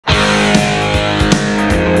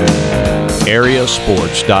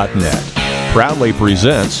AreaSports.net proudly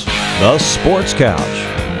presents The Sports Couch.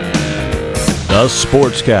 The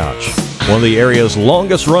Sports Couch, one of the area's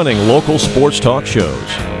longest-running local sports talk shows,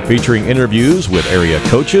 featuring interviews with area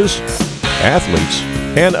coaches, athletes,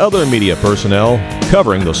 and other media personnel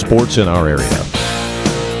covering the sports in our area.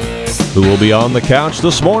 Who will be on the couch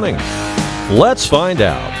this morning? Let's find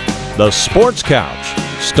out. The Sports Couch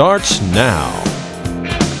starts now.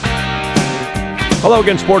 Hello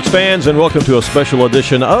again, sports fans, and welcome to a special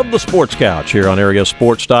edition of the Sports Couch here on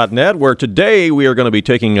AreaSports.net, where today we are going to be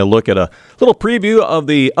taking a look at a little preview of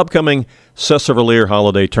the upcoming Sesser-Valier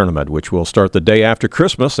Holiday Tournament, which will start the day after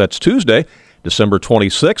Christmas. That's Tuesday, December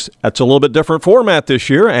 26th. That's a little bit different format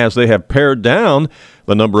this year, as they have pared down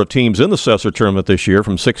the number of teams in the Sesser Tournament this year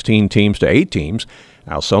from 16 teams to 8 teams.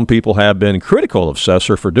 Now, some people have been critical of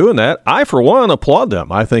Sesser for doing that. I, for one, applaud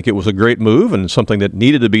them. I think it was a great move and something that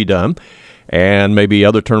needed to be done. And maybe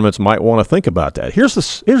other tournaments might want to think about that. Here's the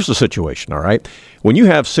situation, all right? When you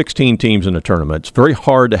have 16 teams in a tournament, it's very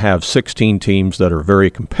hard to have 16 teams that are very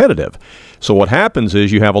competitive. So what happens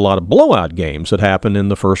is you have a lot of blowout games that happen in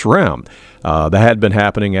the first round. That had been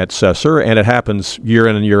happening at Sesser, and it happens year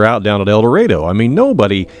in and year out down at El Dorado. I mean,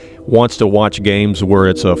 nobody wants to watch games where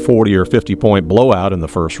it's a 40 or 50-point blowout in the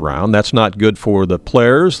first round. That's not good for the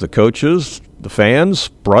players, the coaches, the fans,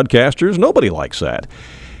 broadcasters. Nobody likes that.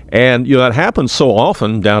 And, you know, that happens so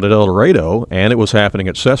often down at El Dorado, and it was happening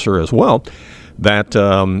at Sesser as well, that,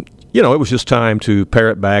 you know, it was just time to pare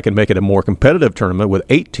it back and make it a more competitive tournament with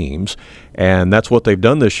 8 teams. And that's what they've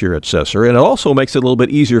done this year at Sesser. And it also makes it a little bit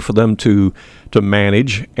easier for them to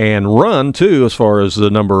manage and run, too, as far as the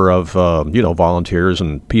number of, you know, volunteers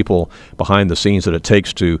and people behind the scenes that it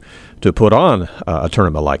takes to put on a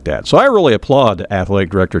tournament like that. So I really applaud Athletic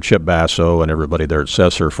Director Chip Basso and everybody there at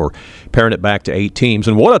Sesser for paring it back to 8 teams.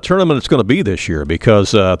 And what a tournament it's going to be this year,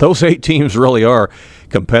 because those 8 teams really are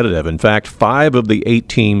competitive. In fact, 5 of the 8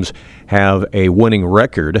 teams have a winning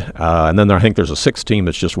record, and then I think there's a 6th team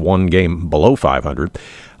that's just one game below 500.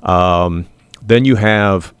 Then you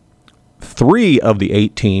have 3 of the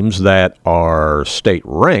 8 teams that are state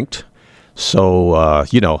ranked. So,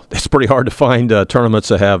 you know, it's pretty hard to find tournaments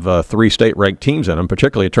that have 3 state-ranked teams in them,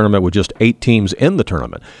 particularly a tournament with just 8 teams in the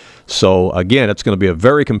tournament. So, again, it's going to be a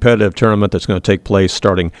very competitive tournament that's going to take place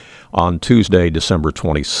starting on Tuesday, December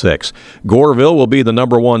 26th. Goreville will be the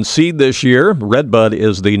number 1 seed this year. Redbud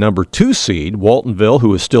is the number 2 seed. Waltonville,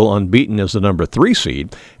 who is still unbeaten, is the number 3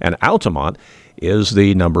 seed. And Altamont is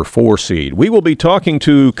the number 4 seed. We will be talking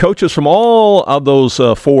to coaches from all of those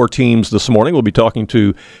 4 teams this morning. We'll be talking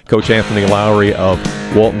to Coach Anthony Lowry of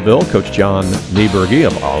Waltonville, Coach John Nieberge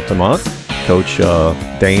of Altamont, Coach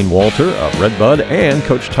Dane Walter of Redbud, and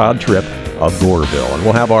Coach Todd Tripp of Goreville. And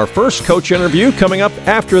we'll have our first coach interview coming up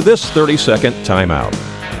after this 30-second timeout.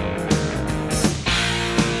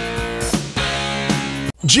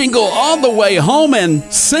 Jingle all the way home and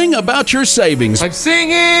sing about your savings. I'm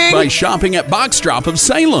singing! By shopping at Box Drop of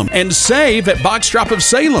Salem. And save at Box Drop of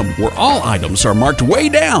Salem, where all items are marked way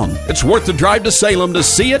down. It's worth the drive to Salem to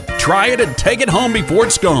see it, try it, and take it home before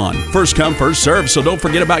it's gone. First come, first serve, so don't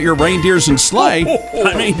forget about your reindeers and sleigh.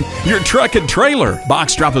 I mean, your truck and trailer.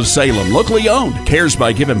 Box Drop of Salem, locally owned, cares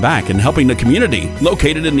by giving back and helping the community.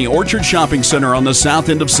 Located in the Orchard Shopping Center on the south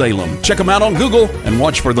end of Salem. Check them out on Google and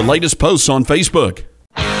watch for the latest posts on Facebook.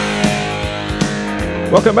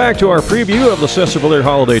 Welcome back to our preview of the Sesser-Valier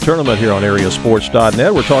Holiday Tournament here on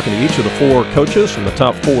AreaSports.net. We're talking to each of the 4 coaches from the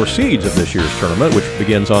top 4 seeds of this year's tournament, which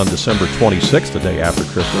begins on December 26th, the day after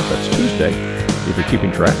Christmas. That's Tuesday, if you're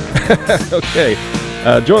keeping track. Okay.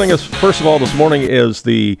 Joining us, first of all, this morning is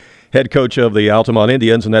the head coach of the Altamont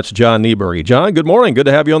Indians, and that's John Nieberge. John, good morning. Good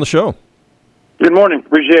to have you on the show. Good morning.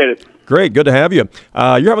 Appreciate it. Great. Good to have you.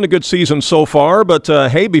 You're having a good season so far, but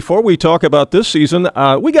hey, before we talk about this season,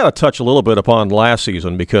 we got to touch a little bit upon last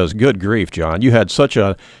season, because good grief, John, you had such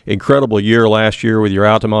an incredible year last year with your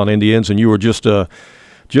Altamont Indians, and you were just a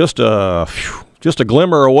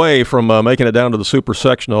glimmer away from making it down to the Super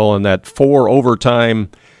Sectional, and that 4 overtime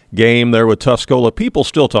game there with Tuscola. People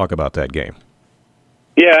still talk about that game.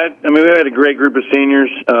 Yeah, I mean, we had a great group of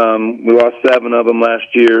seniors. We lost 7 of them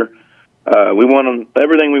last year. We won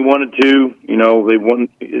everything we wanted to. You know, they won.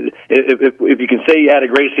 If you can say you had a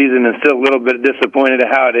great season and still a little bit disappointed at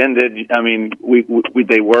how it ended, I mean,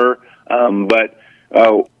 they were. But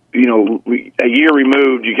you know, a year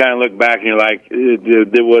removed, you kind of look back and you're like,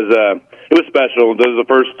 it was special. This was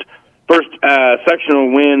the first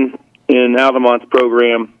sectional win in Altamont's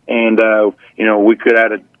program, and you know, we could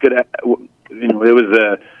have you know, it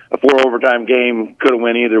was a 4 overtime game. Could have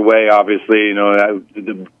went either way. Obviously, you know,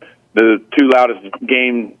 the 2 loudest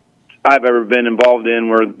game I've ever been involved in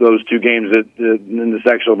were those two games in the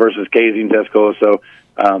sectional versus Casey and Tuscola. So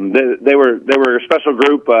they were a special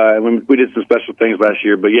group. We did some special things last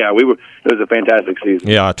year, but yeah, it was a fantastic season.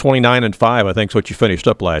 Yeah, 29-5, I think is what you finished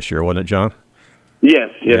up last year, wasn't it, John?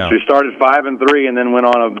 Yes. Yeah. We started 5-3, and then went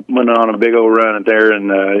on a big old run at there, and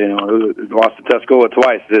lost to Tuscola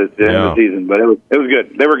twice at the end of the season. But it was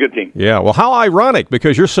good. They were a good team. Yeah. Well, how ironic,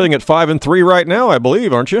 because you're sitting at 5-3 right now, I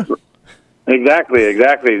believe, aren't you? Exactly.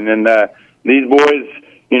 And these boys,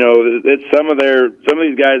 it's some of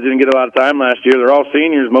these guys didn't get a lot of time last year. They're all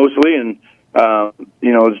seniors mostly, and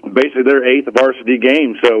it's basically their 8th varsity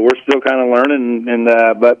game. So we're still kind of learning,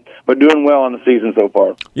 but doing well on the season so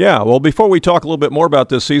far. Yeah. Well, before we talk a little bit more about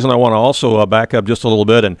this season, I want to also back up just a little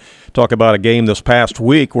bit and talk about a game this past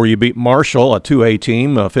week where you beat Marshall, a 2A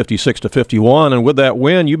team, 56-51, and with that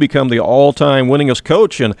win, you become the all-time winningest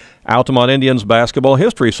coach in Altamont Indians basketball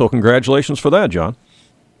history. So congratulations for that, John.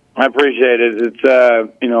 I appreciate it. It's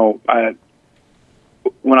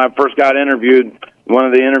when I first got interviewed, one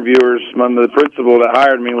of the interviewers, one of the principal that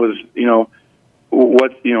hired me was,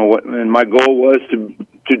 and my goal was to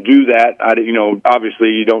do that.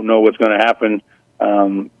 Obviously you don't know what's going to happen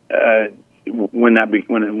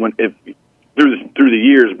if through the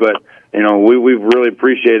years, but we've really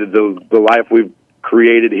appreciated the life we've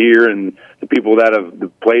created here and the people that have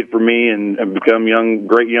played for me and have become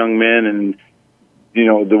great young men, and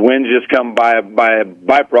the wins just come by a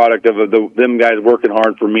byproduct of them guys working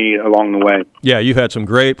hard for me along the way. Yeah, you've had some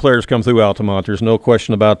great players come through Altamont. There's no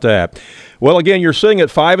question about that. Well, again, you're sitting at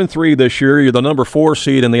 5-3 this year. You're the number 4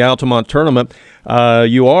 seed in the Altamont tournament.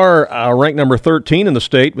 You are ranked number 13 in the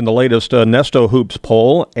state in the latest Nesto Hoops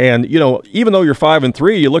poll. And, even though you're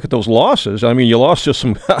 5-3, you look at those losses. I mean, you lost to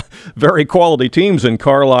some very quality teams in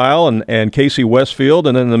Carlisle and Casey Westfield.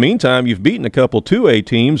 And then in the meantime, you've beaten a couple 2A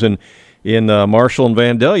teams in Marshall and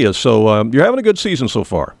Vandalia. So you're having a good season so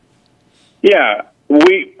far. Yeah,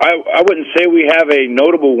 I wouldn't say we have a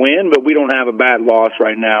notable win, but we don't have a bad loss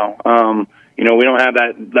right now. We don't have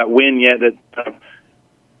that win yet that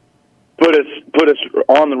put us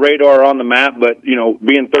on the radar, on the map. But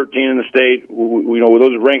being 13 in the state,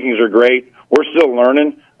 those rankings are great. We're still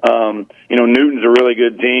learning. Newton's a really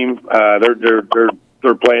good team.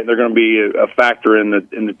 They're playing. They're going to be a factor in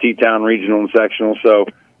the T-Town regional and sectional. So.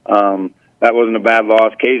 That wasn't a bad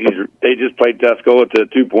loss. Casey's, they just played Tuscola to a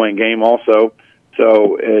 2-point game also.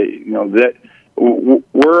 So, that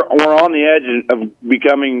we're on the edge of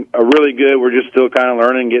becoming a really good. We're just still kind of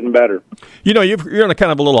learning and getting better. You're in a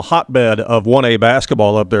kind of a little hotbed of 1A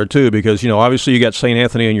basketball up there too, because obviously you got St.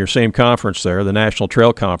 Anthony in your same conference there, the National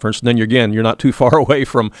Trail Conference. And then you're not too far away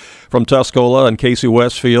from Tuscola and Casey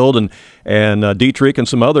Westfield and Dietrich and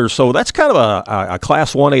some others. So that's kind of a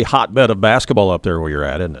Class 1A hotbed of basketball up there where you're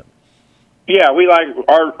at, isn't it? Yeah, we like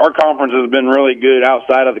our conference has been really good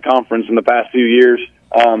outside of the conference in the past few years.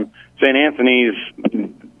 St. Anthony's,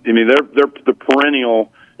 they're the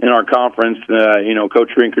perennial in our conference. Coach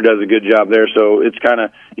Rinker does a good job there, so it's kind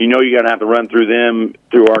of you're going to have to run through them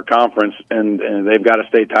through our conference, and they've got a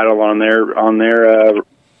state title on their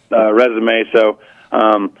resume. So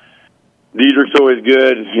Diedrich's always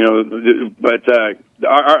good, but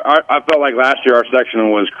I felt like last year our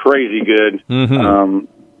sectional was crazy good. Mm-hmm.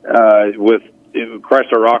 With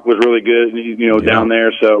Chrysler Rock was really good, down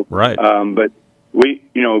there. So right, but we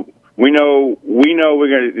know we're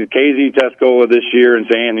going to Casey, Tuscola this year, and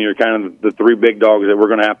St. Anthony are kind of the 3 big dogs that we're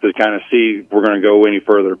going to have to kind of see if we're going to go any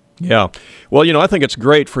further. Yeah, well, I think it's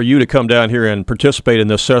great for you to come down here and participate in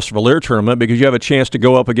this Sesser-Valier tournament because you have a chance to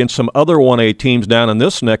go up against some other 1A teams down in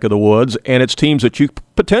this neck of the woods, and it's teams that you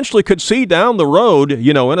potentially could see down the road,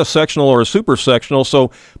 in a sectional or a super sectional.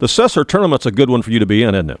 So the Sesser tournament's a good one for you to be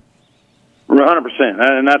in, isn't it? 100%,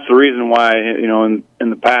 and that's the reason why in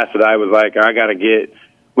the past that I was like, we got to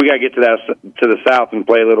get to the south and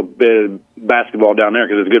play a little bit of basketball down there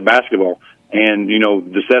because it's good basketball. And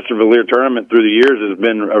the Sesser-Valier tournament through the years has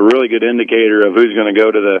been a really good indicator of who's going to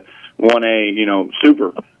go to the 1A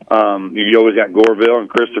super. You always got Goreville and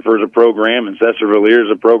Christopher's a program, and Sesser-Valier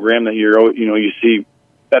is a program that you see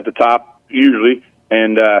at the top usually.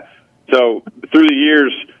 And so through the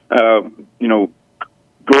years,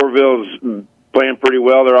 Goreville's playing pretty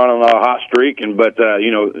well. They're on a hot streak, but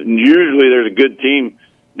usually there's a good team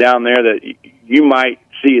down there that you might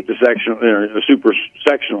see at the sectional or the super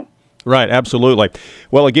sectional. Right, absolutely.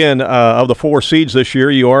 Well, again, of the 4 seeds this year,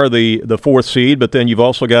 you are the 4th seed, but then you've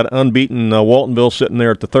also got unbeaten Waltonville sitting there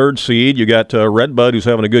at the 3rd seed. You got Redbud, who's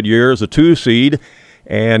having a good year, as the 2 seed,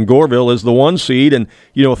 and Goreville is the 1 seed. And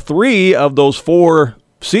 3 of those 4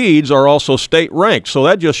 seeds are also state ranked, so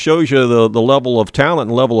that just shows you the level of talent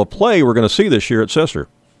and level of play we're going to see this year at Sesser.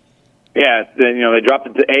 Yeah, they dropped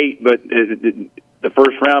it to 8, but the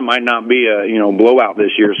first round might not be a blowout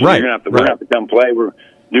this year. So right. we're gonna have to come play.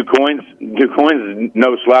 DuQuoin's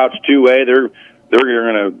no slouch 2A.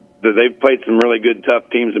 They've played some really good tough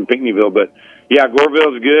teams in Pinckneyville, but yeah,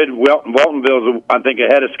 Goreville's good. Waltonville's I think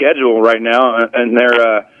ahead of schedule right now, and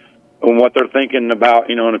they're on what they're thinking about.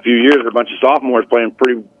 In a few years, a bunch of sophomores playing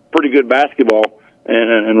pretty good basketball,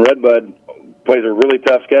 and Redbud plays a really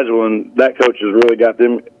tough schedule, and that coach has really got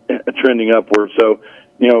them trending upward. So,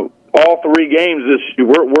 all 3 games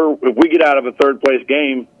if we get out of a third place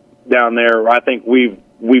game down there, I think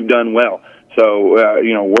we've done well. So,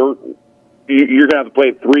 you're going to have to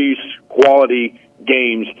play 3 quality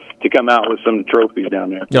games to come out with some trophies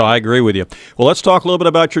down there. No, I agree with you. Well, let's talk a little bit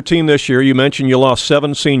about your team this year. You mentioned you lost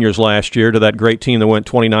 7 seniors last year to that great team that went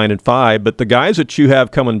 29-5, but the guys that you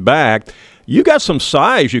have coming back, you got some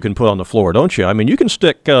size you can put on the floor, don't you? I mean, you can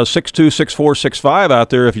stick 6'2", 6'4", 6'5"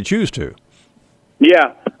 out there if you choose to.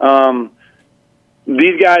 Yeah.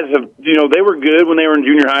 These guys have, they were good when they were in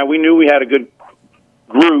junior high. We knew we had a good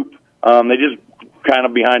group. They just kind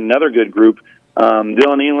of behind another good group.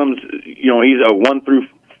 Dylan Elam's, he's a 1 through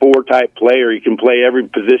 4 type player. He can play every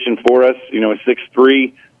position for us.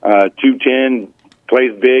 6'3", 210,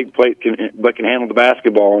 plays big, but can handle the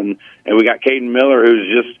basketball. And we got Caden Miller,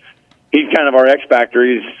 he's kind of our X factor.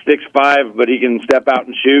 He's 6'5", but he can step out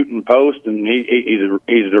and shoot and post, and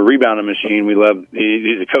he's a rebounding machine. We love.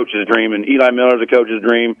 He's a coach's dream, and Eli Miller's a coach's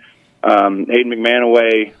dream. Aiden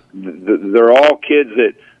McManaway, they're all kids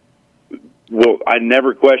that. Well, I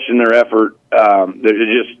never question their effort.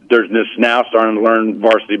 They're just now starting to learn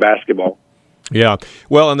varsity basketball. Yeah.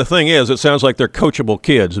 Well, and the thing is, it sounds like they're coachable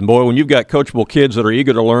kids. And, boy, when you've got coachable kids that are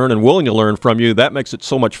eager to learn and willing to learn from you, that makes it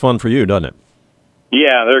so much fun for you, doesn't it?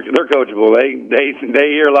 Yeah, they're coachable. They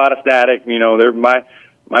hear a lot of static.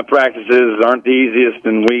 My practices aren't the easiest,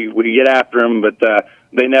 and we get after them, but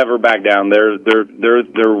they never back down. They're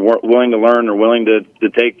willing to learn. They're willing to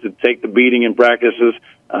take the beating in practices.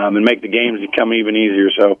 And make the games become even easier.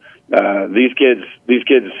 So these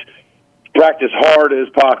kids practice hard as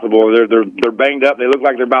possible. They're banged up. They look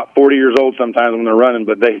like they're about 40 years old sometimes when they're running,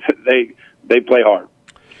 but they play hard.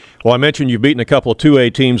 Well, I mentioned you've beaten a couple of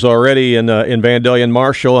 2A teams already in Vandalia and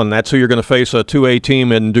Marshall, and that's who you're going to face, a 2A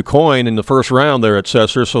team in DuQuoin in the first round there at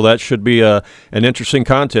Sesser. So that should be an interesting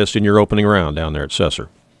contest in your opening round down there at Sesser.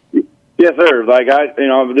 Yes, sir.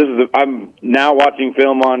 I'm now watching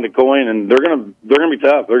film on DuQuoin, and they're gonna be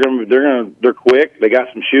tough. They're quick. They got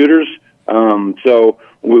some shooters. So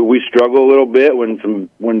we struggle a little bit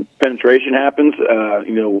when penetration happens.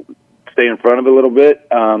 Stay in front of it a little bit.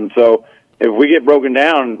 So if we get broken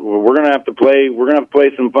down, we're gonna have to play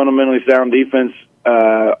some fundamentally sound defense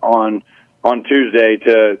on Tuesday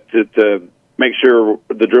to make sure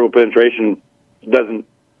the dribble penetration doesn't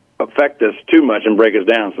affect us too much and break us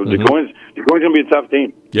down. So DuQuoin's going to be a tough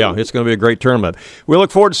team. Yeah, it's going to be a great tournament. We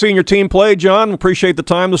look forward to seeing your team play, John. Appreciate the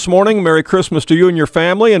time this morning. Merry Christmas to you and your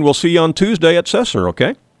family, and we'll see you on Tuesday at Sesser,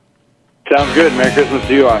 okay? Sounds good. Merry Christmas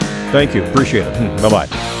to you all. Thank you. Appreciate it. Bye-bye.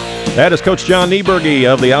 That is Coach John Nieberge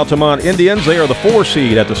of the Altamont Indians. They are the 4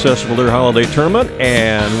 seed at the Sesser-Valier Holiday Tournament,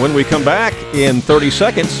 and when we come back in 30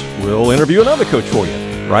 seconds, we'll interview another coach for you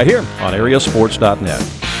right here on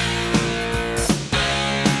AreaSports.net.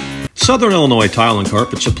 Southern Illinois Tile and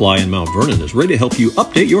Carpet Supply in Mount Vernon is ready to help you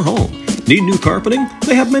update your home. Need new carpeting?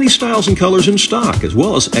 They have many styles and colors in stock, as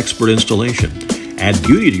well as expert installation. Add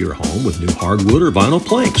beauty to your home with new hardwood or vinyl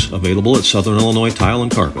planks available at Southern Illinois Tile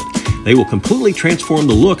and Carpet. They will completely transform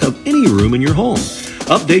the look of any room in your home.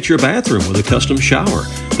 Update your bathroom with a custom shower.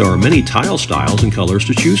 There are many tile styles and colors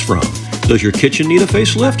to choose from. Does your kitchen need a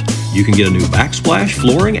facelift? You can get a new backsplash,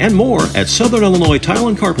 flooring, and more at Southern Illinois Tile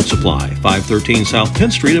and Carpet Supply, 513 South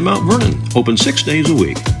 10th Street in Mount Vernon. Open 6 days a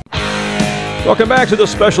week. Welcome back to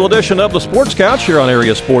this special edition of the Sports Couch here on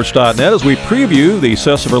AreaSports.net as we preview the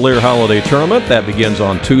Sesser-Valier Holiday Tournament. That begins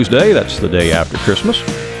on Tuesday. That's the day after Christmas.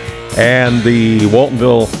 And the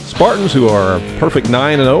Waltonville Spartans, who are a perfect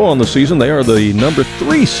 9-0 on the season, they are the number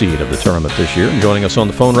 3 seed of the tournament this year. And joining us on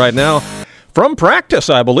the phone right now from practice,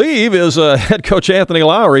 I believe, is head coach Anthony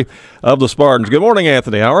Lowry of the Spartans. Good morning,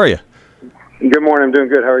 Anthony. How are you? Good morning. I'm doing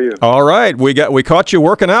good. How are you? All right. We caught you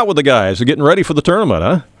working out with the guys, getting ready for the tournament,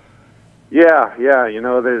 huh? Yeah.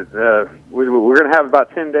 We're going to have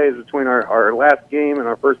about 10 days between our last game and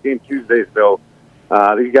our first game Tuesday. So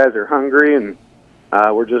these guys are hungry and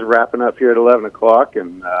we're just wrapping up here at 11 o'clock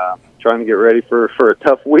and trying to get ready for a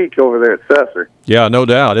tough week over there at Sesser. Yeah, no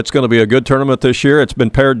doubt. It's going to be a good tournament this year. It's been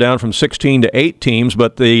pared down from 16 to 8 teams,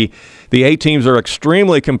 but the 8 teams are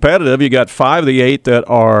extremely competitive. You got 5 of the 8 that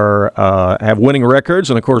are have winning records,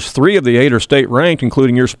 and, of course, 3 of the 8 are state-ranked,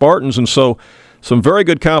 including your Spartans, and so some very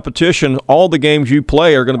good competition. All the games you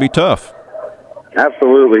play are going to be tough.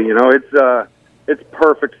 Absolutely. It's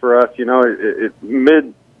perfect for us. It's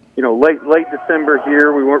late December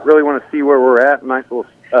here. We really want to see where we're at. A nice little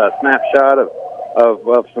snapshot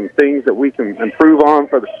of some things that we can improve on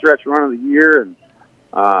for the stretch run of the year, and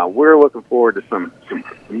we're looking forward to some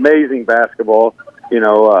amazing basketball.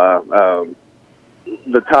 The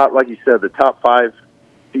top, like you said, the top 5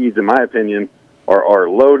 seeds, in my opinion, are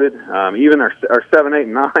loaded. Even our 7, 8,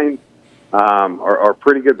 and 9 are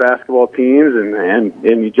pretty good basketball teams, and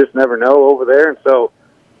you just never know over there. And so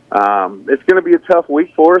it's going to be a tough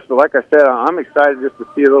week for us. But like I said, I'm excited just to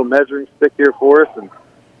see a little measuring stick here for us, and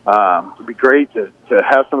it'd be great to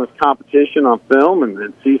have some of this competition on film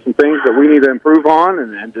and see some things that we need to improve on,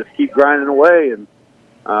 and just keep grinding away. And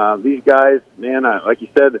these guys, man, like you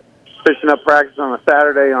said, fishing up practice on a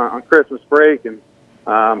Saturday on Christmas break, and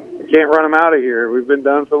you can't run them out of here. We've been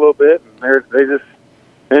done for a little bit, and they just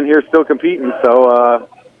in here still competing. So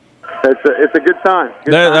it's a good time.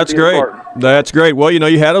 That's great. That's great. Well,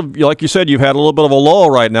 you had like you said, you've had a little bit of a lull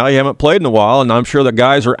right now. You haven't played in a while, and I'm sure the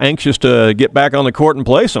guys are anxious to get back on the court and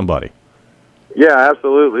play somebody. Yeah,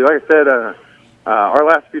 absolutely. Like I said, our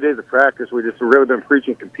last few days of practice, we just really been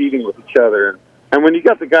preaching competing with each other. And when you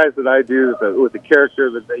got the guys that I do with the character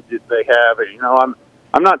that they have,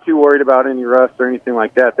 I'm not too worried about any rust or anything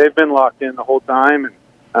like that. They've been locked in the whole time,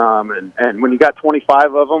 and when you got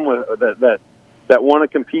 25 of them that want to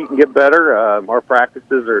compete and get better, our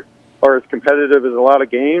practices are as competitive as a lot of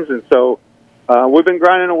games, and so we've been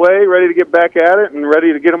grinding away, ready to get back at it, and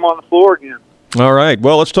ready to get them on the floor again. All right.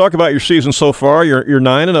 Well, let's talk about your season so far. You're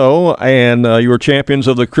 9-0, and you were champions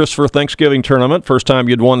of the Christopher Thanksgiving Tournament. First time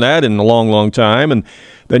you'd won that in a long, long time, and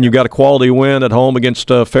then you got a quality win at home against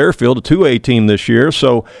Fairfield, a 2A team this year.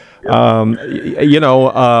 So, you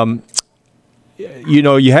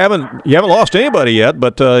haven't lost anybody yet,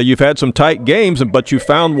 but you've had some tight games, but you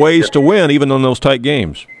found ways to win even on those tight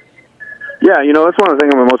games. Yeah, that's one of the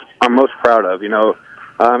things I'm most proud of.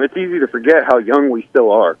 It's easy to forget how young we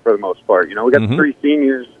still are for the most part. We got 3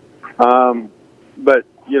 seniors, but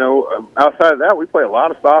outside of that, we play a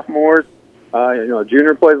lot of sophomores. A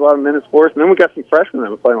junior plays a lot of minutes for us, and then we got some freshmen that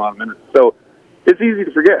will play a lot of minutes. So it's easy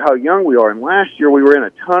to forget how young we are. And last year we were in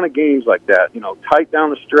a ton of games like that, tight down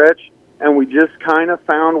the stretch, and we just kind of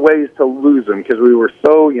found ways to lose them because we were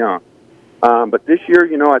so young. But this year,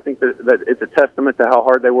 I think that it's a testament to how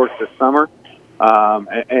hard they worked this summer,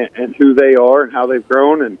 and who they are and how they've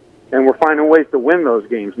grown, and we're finding ways to win those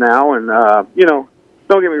games now. And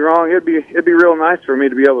don't get me wrong, it'd be real nice for me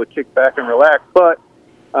to be able to kick back and relax, but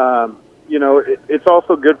it's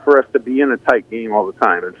also good for us to be in a tight game all the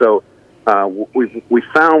time. And so we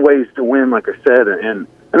found ways to win, like I said, and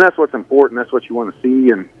that's what's important. That's what you want to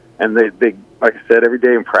see, and they like I said, every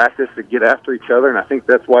day in practice to get after each other, and I think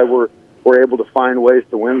that's why we're able to find ways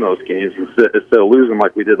to win those games instead of losing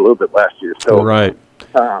like we did a little bit last year. So, right.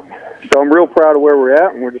 So I'm real proud of where we're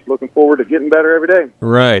at, and we're just looking forward to getting better every day.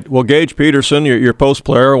 Right. Well, Gage Peterson, your post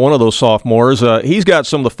player, one of those sophomores, he's got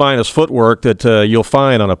some of the finest footwork that you'll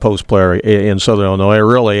find on a post player in Southern Illinois,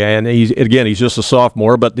 really. And he's just a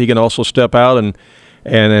sophomore, but he can also step out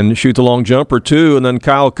and shoot the long jumper too. And then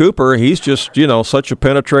Kyle Cooper, he's just such a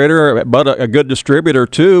penetrator, but a good distributor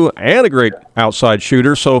too, and a great outside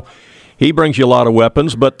shooter. So he brings you a lot of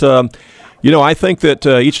weapons. But I think that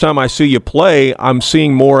each time I see you play, I'm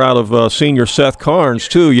seeing more out of senior Seth Carnes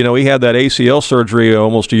too. He had that ACL surgery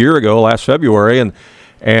almost a year ago, last February,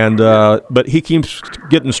 but he keeps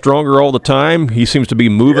getting stronger all the time. He seems to be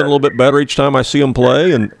moving a little bit better each time I see him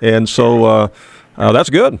play, and so that's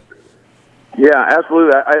good. Yeah,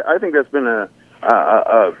 absolutely. I think that's been a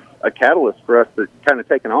catalyst for us to kind of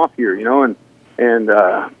taking off here, and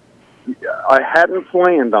I hadn't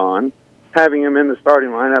planned on having him in the starting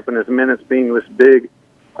lineup and his minutes being this big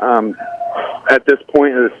at this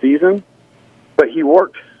point of the season, but he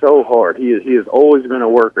worked so hard. He has always been a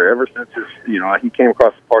worker ever since he came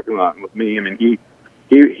across the parking lot with me. I mean,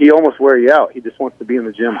 he almost wear you out. He just wants to be in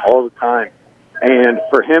the gym all the time, and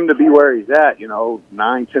for him to be where he's at,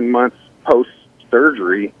 9-10 months post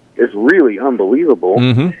surgery is really unbelievable.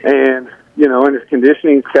 Mm-hmm. And and his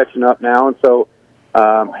conditioning is catching up now, and so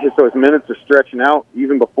his minutes are stretching out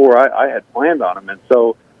even before I had planned on him. And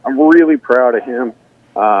so I'm really proud of him.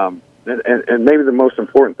 And maybe the most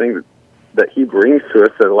important thing that he brings to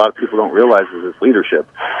us that a lot of people don't realize is his leadership.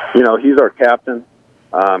 You know, he's our captain.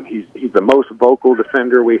 He's the most vocal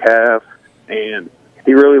defender we have, and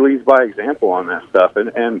he really leads by example on that stuff.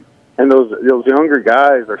 And those younger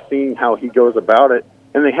guys are seeing how he goes about it,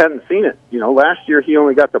 and they hadn't seen it. You know, last year he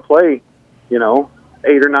only got to play, 8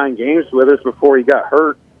 or 9 games with us before he got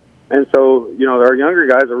hurt. And so, our younger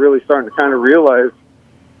guys are really starting to kind of realize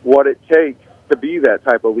what it takes to be that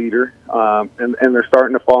type of leader, and they're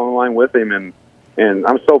starting to fall in line with him. And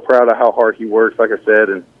I'm so proud of how hard he works, like I said,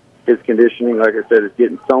 and his conditioning, like I said, is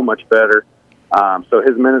getting so much better. So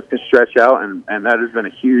his minutes can stretch out, and that has been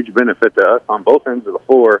a huge benefit to us on both ends of the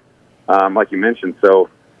floor, like you mentioned. So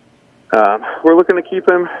we're looking to keep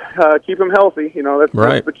him healthy.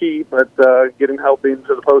 That's the key, but get him healthy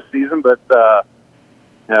into the postseason. But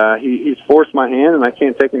he's forced my hand, and I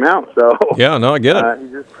can't take him out. So yeah, no, I get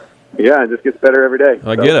it. It just gets better every day.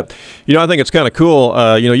 I get it. I think it's kind of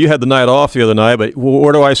cool. You had the night off the other night, but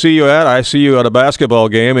where do I see you at? I see you at a basketball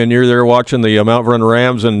game, and you're there watching the Mount Vernon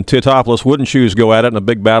Rams and Teutopolis Wooden Shoes go at it in a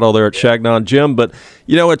big battle there at Shagnon Gym. But,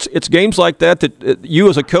 it's games like that you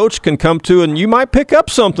as a coach can come to, and you might pick up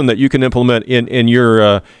something that you can implement in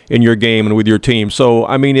your game and with your team. So,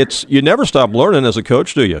 I mean, you never stop learning as a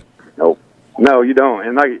coach, do you? No, you don't.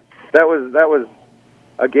 And that was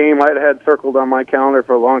a game I'd had circled on my calendar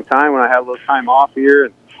for a long time when I had a little time off here.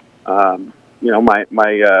 And,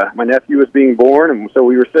 my nephew was being born, and so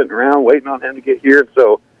we were sitting around waiting on him to get here.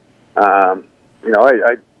 So, I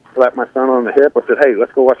slapped my son on the hip. I said, "Hey,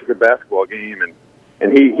 let's go watch a good basketball game."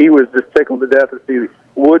 And he was just tickled to death to see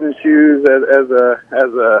Wooden Shoes as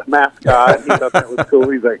a mascot. He thought that was cool.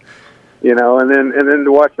 He's like, and then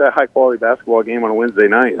to watch that high quality basketball game on a Wednesday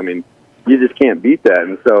night. I mean, you just can't beat that.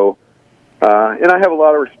 And so, and I have a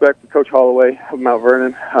lot of respect for Coach Holloway of Mount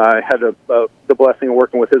Vernon. I had the blessing of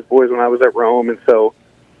working with his boys when I was at Rome, and so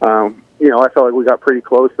I felt like we got pretty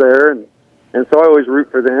close there, and so I always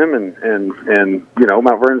root for them. And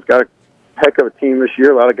Mount Vernon's got a heck of a team this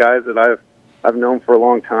year. A lot of guys that I've known for a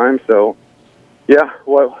long time. So yeah,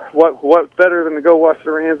 what better than to go watch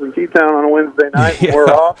the Rams in T-Town on a Wednesday night when we're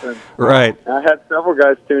off? And right. I had several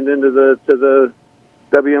guys tuned into the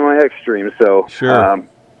WMIX stream. So sure.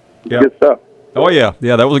 Good stuff. Oh, yeah.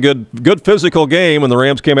 Yeah, that was a good physical game, and the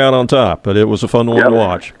Rams came out on top, but it was a fun one to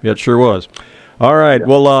watch. It sure was. All right.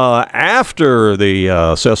 Well, after the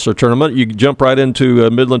Sesser tournament, you jump right into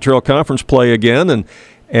Midland Trail Conference play again,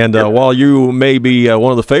 and while you may be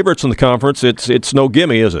one of the favorites in the conference, it's no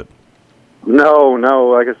gimme, is it? No.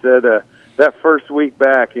 Like I said, that first week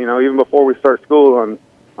back, even before we start school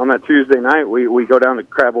on that Tuesday night, we go down to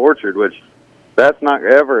Crab Orchard, which that's not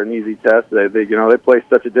ever an easy test. They play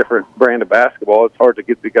such a different brand of basketball. It's hard to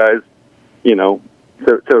get the guys,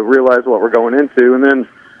 to realize what we're going into. And then,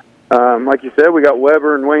 like you said, we got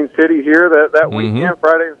Weber and Wayne City here that weekend,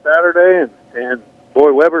 Friday and Saturday. And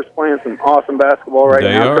boy, Weber's playing some awesome basketball right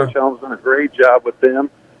now. Coach Helm's done a great job with them.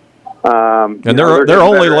 And they're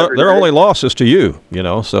only losses to you,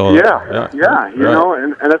 So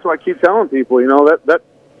and that's why I keep telling people,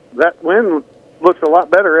 that win looks a lot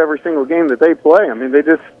better every single game that they play. I mean, they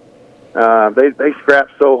just they scrap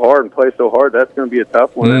so hard and play so hard. That's going to be a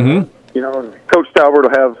tough one. Mm-hmm. And, Coach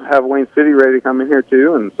Talbert will have Wayne City ready to come in here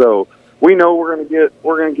too, and so we know we're going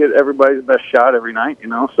to get everybody's best shot every night.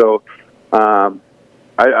 So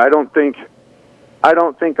I don't think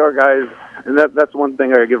our guys, and that's one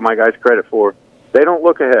thing I give my guys credit for. They don't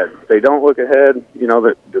look ahead.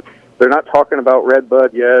 They're not talking about Red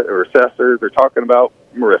Bud yet or Sesser. They're talking about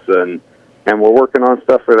Marissa, and we're working on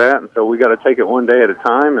stuff for that. And so we got to take it one day at a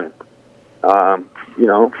time, and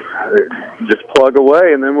just plug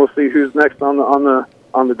away, and then we'll see who's next on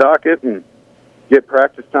the docket, and get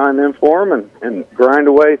practice time in for them, and grind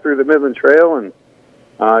away through the Midland Trail, and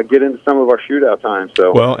get into some of our shootout time.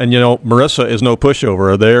 So well, and Marissa is no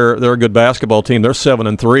pushover. They're a good basketball team. They're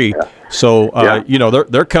 7-3. Yeah. So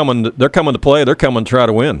they're coming to play. They're coming to try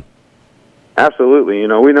to win. Absolutely.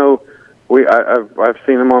 We know I've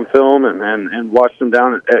seen them on film and watched them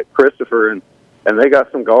down at Christopher, and they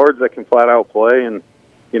got some guards that can flat out play, and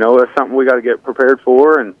that's something we got to get prepared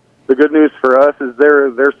for. And the good news for us is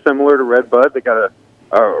they're similar to Red Bud. They got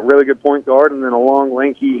a really good point guard, and then a long,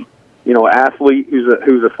 lanky athlete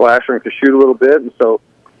who's a flasher and can shoot a little bit. And so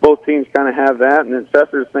both teams kind of have that. And then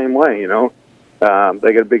Sesser's the same way.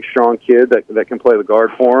 They got a big, strong kid that can play the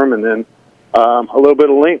guard for them, and then a little bit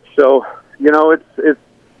of length. So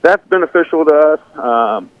that's beneficial to us.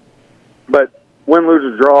 But win, lose,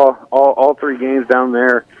 or draw, all 3 games down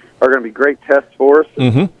there are going to be great tests for us.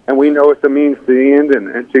 Mm-hmm. And we know it's a means to the end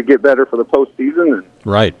and to get better for the postseason. And,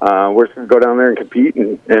 right. We're just going to go down there and compete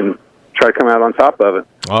and try to come out on top of it.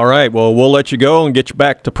 All right. Well, we'll let you go and get you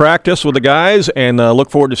back to practice with the guys, and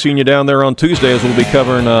look forward to seeing you down there on Tuesday, as we'll be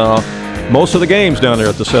covering most of the games down there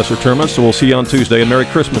at the Sesser Tournament. So we'll see you on Tuesday, and Merry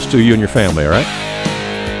Christmas to you and your family, all right?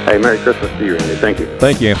 Hey, Merry Christmas to you, Randy. Thank you.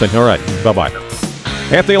 Thank you, Anthony. All right. Bye-bye.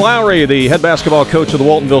 Anthony Lowry, the head basketball coach of the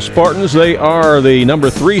Waltonville Spartans. They are the number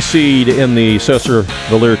 3 seed in the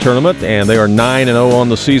Sesser-Valier Tournament, and they are 9-0 on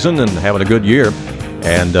the season and having a good year.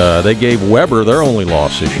 And they gave Weber their only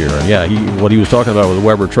loss this year. And, yeah, what he was talking about with the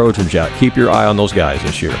Weber Trojans, keep your eye on those guys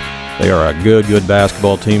this year. They are a good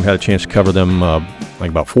basketball team. Had a chance to cover them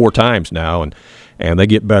about 4 times now, and they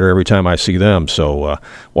get better every time I see them. So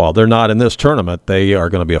while they're not in this tournament, they are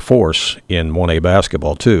going to be a force in 1A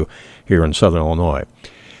basketball, too, here in Southern Illinois.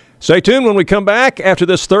 Stay tuned. When we come back after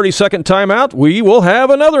this 30-second timeout, we will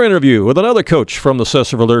have another interview with another coach from the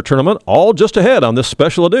Sesser-Valier Tournament, all just ahead on this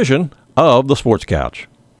special edition of the Sports Couch.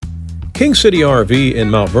 King City RV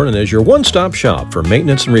in Mount Vernon is your one-stop shop for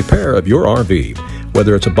maintenance and repair of your RV.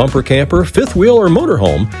 Whether it's a bumper camper, fifth wheel, or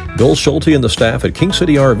motorhome, Bill Schulte and the staff at King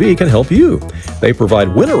City RV can help you. They provide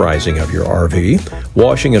winterizing of your RV,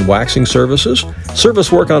 washing and waxing services, service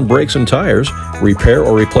work on brakes and tires, repair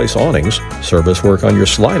or replace awnings, service work on your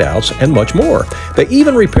slide-outs, and much more. They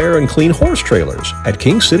even repair and clean horse trailers at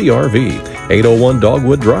King City RV, 801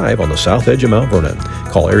 Dogwood Drive on the south edge of Mount Vernon.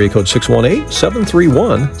 Call area code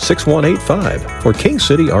 618-731-6185 for King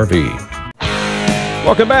City RV.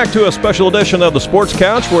 Welcome back to a special edition of the Sports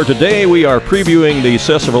Couch, where today we are previewing the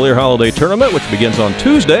Sesser-Valier Holiday Tournament, which begins on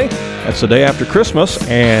Tuesday. That's the day after Christmas,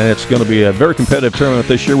 and it's going to be a very competitive tournament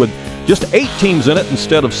this year with just 8 teams in it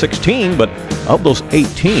instead of 16. But of those 8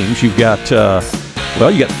 teams, you've got,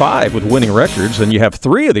 you got 5 with winning records, and you have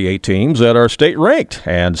 3 of the 8 teams that are state ranked.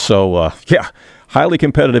 And so, highly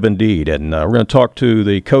competitive indeed. And we're going to talk to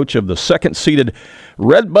the coach of the second-seeded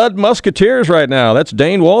Redbud Musketeers right now. That's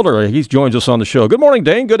Dane Walter. He joins us on the show. Good morning,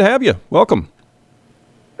 Dane. Good to have you. Welcome.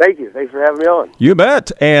 Thank you. Thanks for having me on. You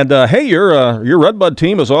bet. And, hey, your Redbud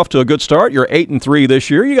team is off to a good start. You're 8-3 this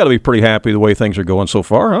year. You got to be pretty happy the way things are going so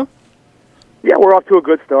far, huh? Yeah, we're off to a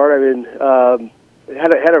good start. I mean,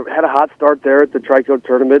 had a hot start there at the Tri-County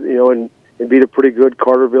tournament, and beat a pretty good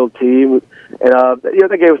Carterville team. And,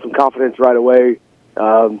 that gave us some confidence right away,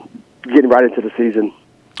 getting right into the season.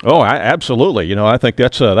 Oh, absolutely. I think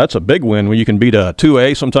that's a big win when you can beat a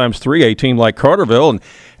 2A, sometimes 3A team like Carterville. And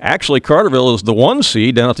actually, Carterville is the 1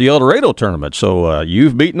 seed down at the El Dorado tournament. So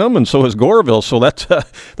you've beaten them, and so has Goreville. So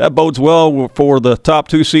that bodes well for the top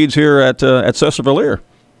 2 seeds here at Sesser-Valier.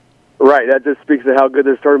 Right. That just speaks to how good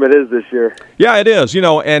this tournament is this year. Yeah, it is.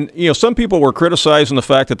 And some people were criticizing the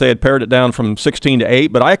fact that they had pared it down from 16 to 8,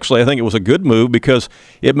 but I think it was a good move because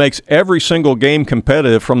it makes every single game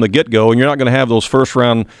competitive from the get-go, and you're not going to have those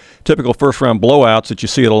typical first-round blowouts that you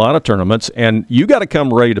see at a lot of tournaments, and you got to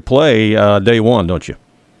come ready to play day one, don't you?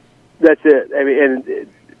 That's it. I mean,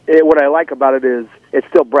 and what I like about it is it's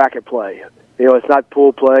still bracket play. It's not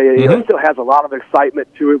pool play. Mm-hmm. It still has a lot of excitement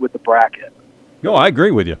to it with the bracket. No, I agree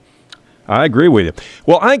with you.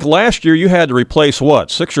 Well, I think last year you had to replace,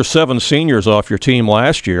 6 or 7 seniors off your team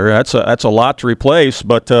last year. That's a lot to replace,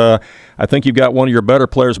 but I think you've got one of your better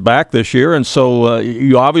players back this year, and so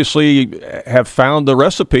you obviously have found the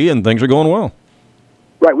recipe, and things are going well.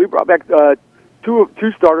 Right. We brought back two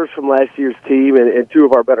starters from last year's team and 2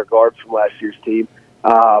 of our better guards from last year's team.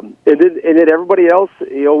 And then everybody else,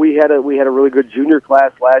 we had a really good junior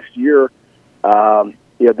class last year.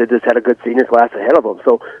 They just had a good senior class ahead of them.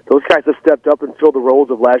 So those guys have stepped up and filled the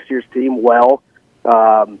roles of last year's team well.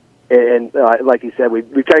 And like you said, we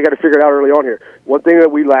kind of got to figure it out early on here. One thing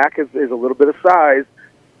that we lack is a little bit of size,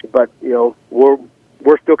 but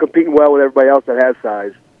we're still competing well with everybody else that has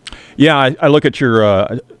size. Yeah, I look at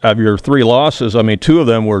your 3 losses. I mean, 2 of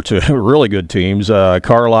them were to really good teams,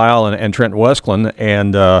 Carlisle and Trenton Westland,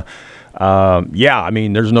 and I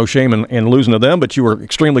mean, there's no shame in losing to them, but you were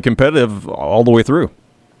extremely competitive all the way through.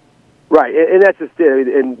 Right, and that's just it.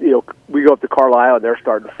 And we go up to Carlisle, and they're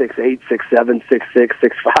starting 6'8", 6'7", 6'6",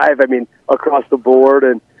 6'5". I mean, across the board,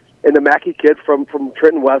 and the Mackey kids from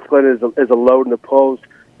Trenton Westland is a load in the post.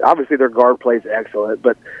 Obviously, their guard play is excellent,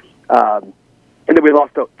 but and then we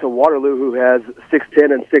lost to Waterloo, who has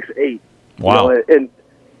 6'10" and 6'8". Wow, and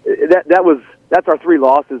that's our 3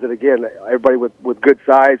 losses. And again, everybody with good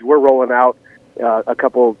size. We're rolling out a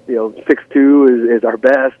couple. 6'2" is our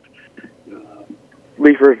best.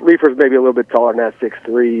 Leifer's maybe a little bit taller than that,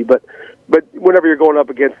 6'3", but whenever you're going up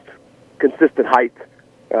against consistent height,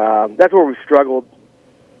 that's where we struggled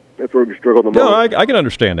That's where we struggle the most. No, I can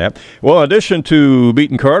understand that. Well, in addition to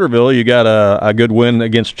beating Carterville, you got a good win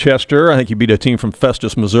against Chester. I think you beat a team from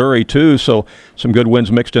Festus, Missouri, too, so some good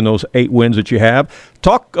wins mixed in those 8 wins that you have.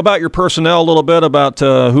 Talk about your personnel a little bit, about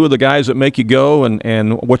who are the guys that make you go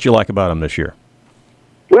and what you like about them this year.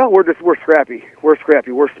 Well, we're scrappy. We're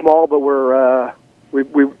scrappy. We're small, but we're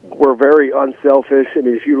very unselfish. I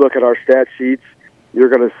mean, if you look at our stat sheets, you're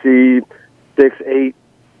going to see 6, 8,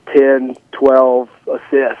 10, 12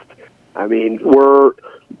 assists. I mean, we're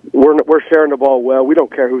sharing the ball well. We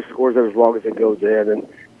don't care who scores it as long as it goes in,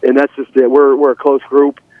 and that's just it. We're a close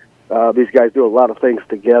group. These guys do a lot of things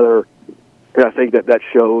together, and I think that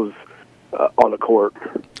shows on the court.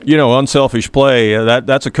 You know, unselfish play,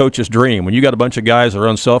 that's a coach's dream. When you got a bunch of guys that are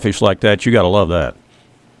unselfish like that, you got to love that.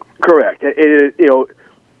 Correct.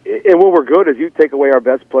 And when we're good is you take away our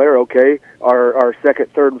best player, okay, our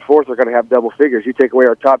second, third, and fourth are going to have double figures. You take away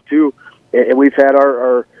our top 2, and we've had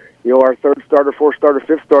our third starter, fourth starter,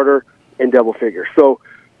 fifth starter in double figures. So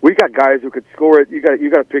we got guys who could score it. You got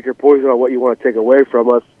to pick your poison on what you want to take away from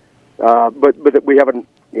us. But we haven't.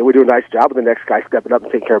 We do a nice job of the next guy stepping up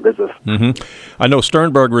and taking care of business. Mm-hmm. I know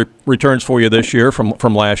Sternberg returns for you this year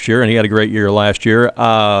from last year, and he had a great year last year.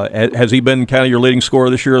 Has he been kind of your leading scorer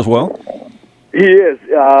this year as well? He is.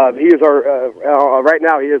 He is our right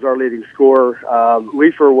now. He is our leading scorer.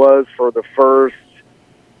 Leifer was for the first,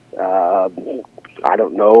 I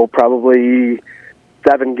don't know, probably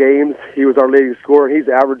 7 games. He was our leading scorer, and he's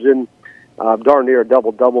averaging darn near a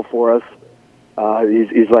double for us.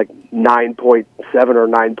 He's like 9.7 or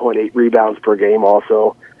 9.8 rebounds per game,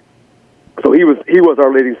 also. So he was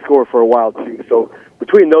our leading scorer for a while too. So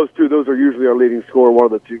between those two, those are usually our leading scorer, one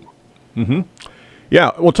of the two. Mm-hmm.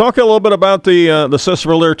 Yeah, we'll talk a little bit about the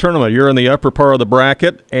Sesser-Valier Tournament. You're in the upper part of the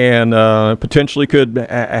bracket and potentially could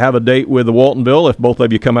have a date with the Waltonville if both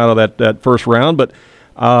of you come out of that first round. But,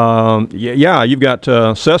 you've got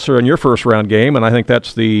Sesser in your first round game, and I think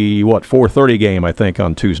that's the, 4:30 game, I think,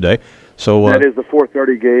 on Tuesday. So that is the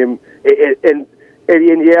 4:30 game. And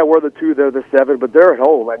we're the 2, they're the 7, but they're at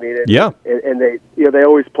home. I mean, and they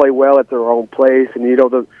always play well at their own place, and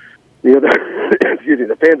excuse me,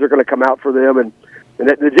 the fans are going to come out for them, and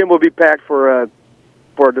the gym will be packed for a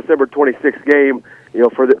December 26th game,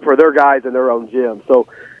 for their guys in their own gym. So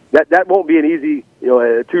that won't be an easy,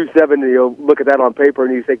 a 2-7. Look at that on paper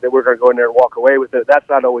and you think that we're going to go in there and walk away with it. That's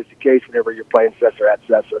not always the case whenever you're playing Sesser at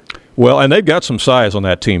Sesser. Well, and they've got some size on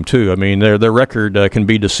that team too. I mean, their record can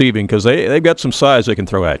be deceiving because they've got some size they can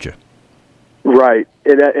throw at you. Right,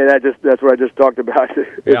 and that's what I just talked about.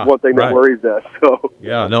 It's one thing that worries us. So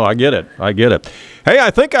yeah, no, I get it. Hey,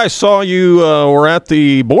 I think I saw you were at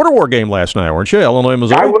the Border War game last night, weren't you? Illinois,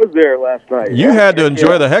 Missouri. I was there last night. You had to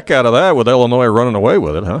enjoy the heck out of that with Illinois running away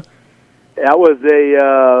with it, huh? That was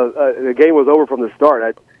the game was over from the start.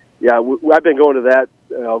 I've been going to that.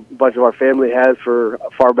 A bunch of our family has for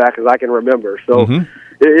as far back as I can remember. So. Mm-hmm.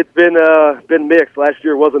 It's been mixed. Last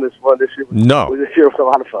year wasn't as fun. This year was a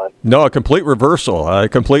lot of fun. No, a complete reversal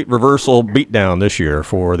beatdown this year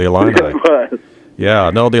for the Illini. It was.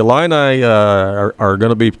 Yeah, no, the Illini are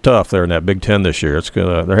going to be tough there in that Big Ten this year.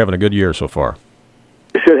 They're having a good year so far.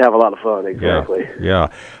 Should have a lot of fun, exactly. Yeah.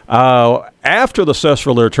 After the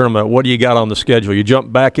Sesser-Valier Tournament, what do you got on the schedule? You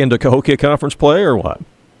jump back into Cahokia Conference play or what?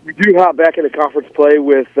 We do hop back into conference play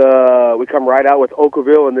with we come right out with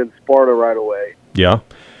Oakville and then Sparta right away. Yeah.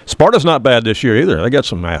 Sparta's not bad this year either. They got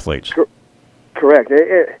some athletes. Correct.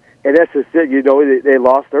 And that's just it. They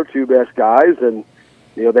lost their 2 best guys, and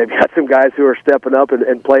they've got some guys who are stepping up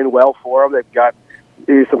and playing well for them. They've got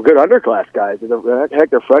some good underclass guys. Heck,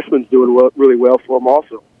 their freshmen's doing really well for them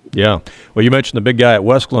also. Yeah. Well, you mentioned the big guy at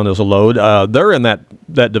Westland as a load. They're in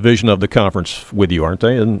that division of the conference with you, aren't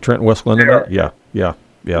they? Isn't Trent Westland in that? Yeah.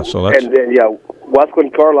 So that's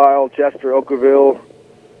Westland, Carlisle, Chester, Oakville.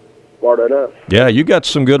 Yeah, you got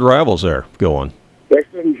some good rivals there going. It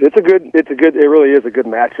really is a good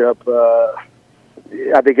matchup.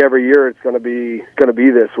 I think every year it's going to be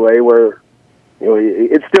this way where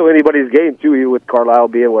it's still anybody's game too. With Carlisle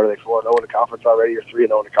being what are they 4-0 in the conference already or 3-0 in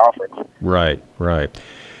the conference. Right.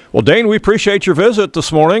 Well, Dane, we appreciate your visit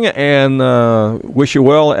this morning and wish you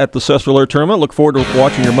well at the Sesser-Valier Tournament. Look forward to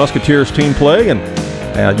watching your Musketeers team play, and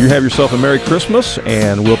you have yourself a Merry Christmas.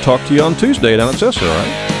 And we'll talk to you on Tuesday down at Sesser. All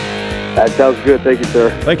right. That sounds good. Thank you, sir.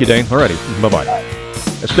 Thank you, Dane. All righty. Bye-bye.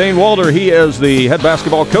 It's Dane Walder. He is the head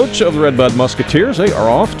basketball coach of the Redbud Musketeers. They are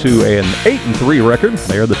off to an 8-3 record.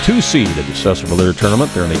 They are the 2 seed at the Sesser-Valier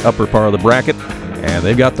Tournament. They're in the upper part of the bracket, and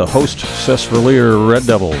they've got the host Sesser-Valier Red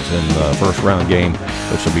Devils in the first-round game,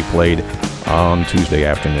 which will be played on Tuesday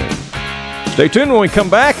afternoon. Stay tuned when we come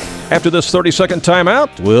back. After this 30-second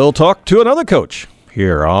timeout, we'll talk to another coach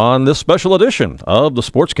here on this special edition of the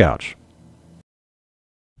Sports Couch.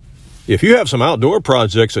 If you have some outdoor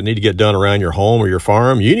projects that need to get done around your home or your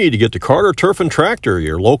farm, you need to get to Carter Turf and Tractor,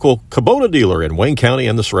 your local Kubota dealer in Wayne County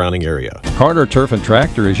and the surrounding area. Carter Turf and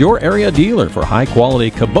Tractor is your area dealer for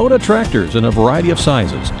high-quality Kubota tractors in a variety of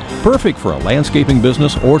sizes, perfect for a landscaping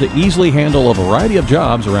business or to easily handle a variety of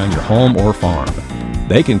jobs around your home or farm.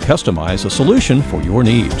 They can customize a solution for your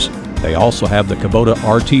needs. They also have the Kubota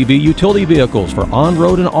RTV utility vehicles for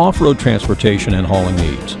on-road and off-road transportation and hauling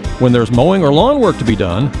needs. When there's mowing or lawn work to be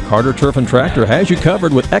done, Carter Turf and Tractor has you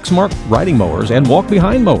covered with Exmark riding mowers and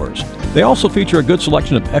walk-behind mowers. They also feature a good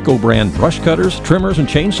selection of Echo brand brush cutters, trimmers, and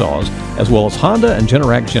chainsaws, as well as Honda and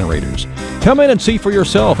Generac generators. Come in and see for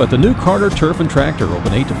yourself at the new Carter Turf and Tractor,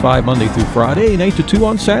 open 8 to 5 Monday through Friday and 8 to 2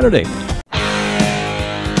 on Saturday.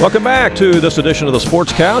 Welcome back to this edition of the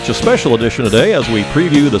Sports Couch, a special edition today as we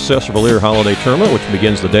preview the Sesser-Valier Holiday Tournament, which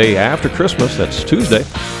begins the day after Christmas. That's Tuesday,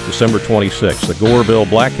 December 26th. The Goreville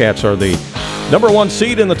Black Cats are the #1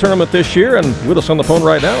 seed in the tournament this year, and with us on the phone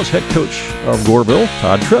right now is head coach of Goreville,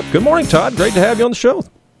 Todd Tripp. Good morning, Todd. Great to have you on the show.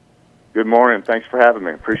 Good morning. Thanks for having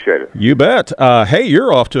me. Appreciate it. You bet. Hey,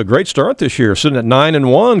 you're off to a great start this year, sitting at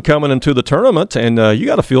 9-1 coming into the tournament, and you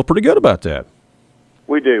got to feel pretty good about that.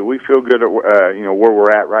 We do. We feel good at where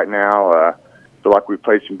we're at right now. Feel like we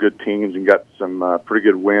played some good teams and got some pretty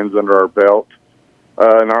good wins under our belt.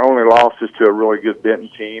 And our only loss is to a really good Benton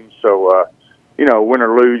team. So, win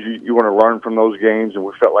or lose, you want to learn from those games, and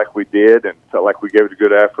we felt like we did, and felt like we gave it a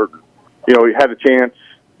good effort. We had a chance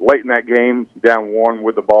late in that game, down 1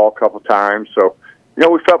 with the ball a couple times. So,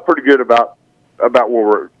 we felt pretty good about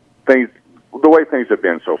where the way things have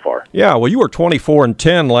been so far. Yeah, well, you were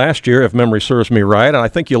 24-10 last year, if memory serves me right, and I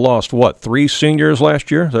think you lost, 3 seniors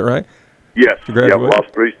last year? Is that right? Yes, we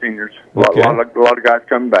lost 3 seniors. Okay. A lot of guys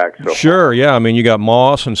coming back. So. Sure, yeah. I mean, you got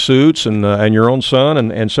Moss and Suits and your own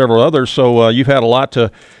son and several others, so you've had a lot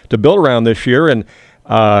to build around this year, and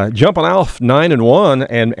jumping off 9-1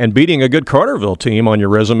 and beating a good Carterville team on your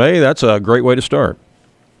resume, that's a great way to start.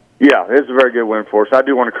 Yeah, it's a very good win for us. I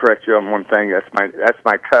do want to correct you on one thing. That's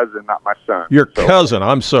my cousin, not my son. Your cousin.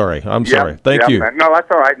 I'm sorry. Thank you. Man. No, that's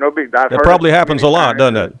all right. No big. That probably happens a lot,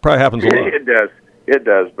 doesn't it? Probably happens a lot. It does. It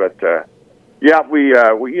does. But we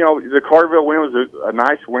the Carterville win was a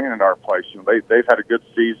nice win at our place. They've had a good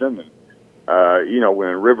season, and when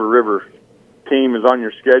a River team is on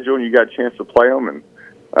your schedule and you got a chance to play them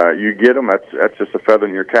and you get them, that's just a feather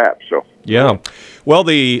in your cap. So. Yeah. Well,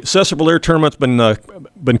 the Sesser-Valier tournament's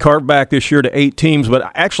been carved back this year to 8 teams,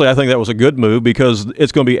 but actually I think that was a good move because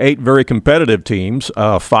it's going to be 8 very competitive teams.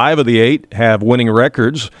 5 of the 8 have winning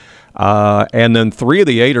records, and then 3 of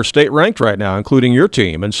the 8 are state-ranked right now, including your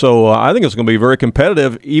team. And so I think it's going to be very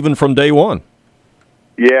competitive even from day one.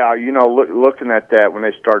 Yeah, looking at that, when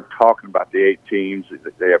they started talking about the 8 teams,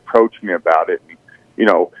 they approached me about it. And,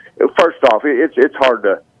 first off, it's hard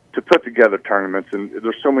to put together tournaments, and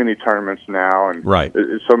there's so many tournaments now, and right.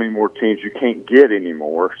 There's so many more teams you can't get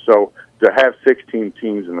anymore. So to have 16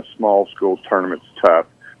 teams in a small school tournament's tough.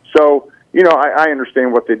 So, I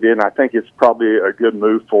understand what they did, and I think it's probably a good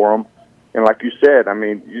move for them. And like you said, I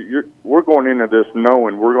mean, we're going into this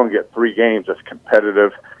knowing we're going to get 3 games that's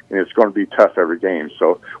competitive, and it's going to be tough every game.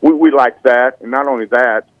 So we like that, and not only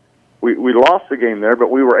that, we lost the game there,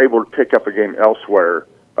 but we were able to pick up a game elsewhere.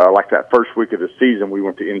 Like that first week of the season, we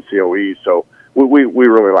went to NCOE, so we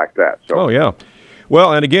really like that. So. Oh, yeah.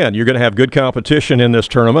 Well, and again, you're going to have good competition in this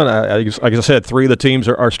tournament. Like I said, 3 of the teams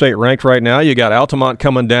are state-ranked right now. You got Altamont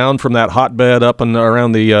coming down from that hotbed up and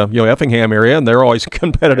around the Effingham area, and they're always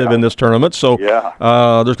competitive in this tournament. So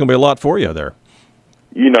there's going to be a lot for you there.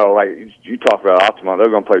 Like you talk about Altamont, they're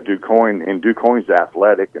going to play DuQuoin, and DuQuoin's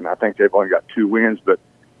athletic, and I think they've only got 2 wins. But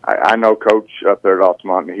I know Coach up there at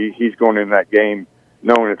Altamont, and he's going in that game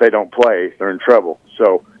knowing if they don't play, they're in trouble.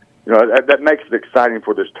 So, that makes it exciting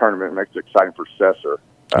for this tournament. It makes it exciting for Sesser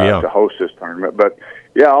to host this tournament. But,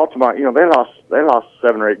 Altamont, they lost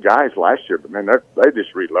 7 or 8 guys last year, but, man, they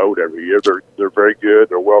just reload every year. They're very good.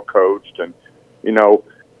 They're well coached. And,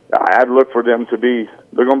 I'd look for them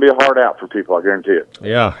they're going to be a hard out for people, I guarantee it.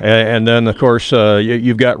 Yeah, and then, of course,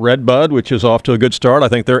 you've got Redbud, which is off to a good start. I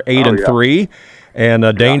think they're 8-3. And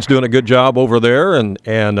Dane's doing a good job over there, and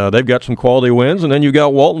they've got some quality wins. And then you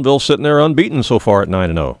got Waltonville sitting there unbeaten so far at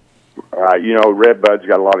 9-0. Redbud's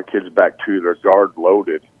got a lot of kids back too. They're guard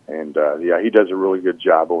loaded, and he does a really good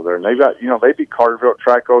job over there. And they've got they beat Carterville at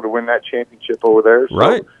Trico to win that championship over there. So,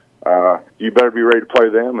 right. You better be ready to play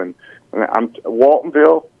them. And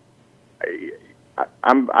Waltonville,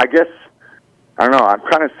 I guess. I don't know. I'm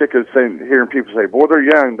kind of sick of hearing people say, boy, they're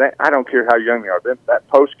young. I don't care how young they are. That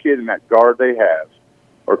post kid and that guard they have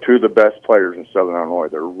are two of the best players in Southern Illinois.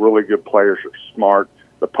 They're really good players. They're smart.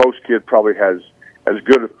 The post kid probably has as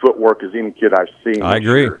good a footwork as any kid I've seen. I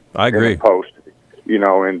agree. In the post, you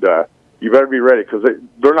know, and you better be ready because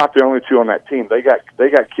they're not the only two on that team. They got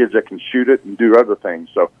kids that can shoot it and do other things.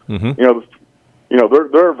 So you know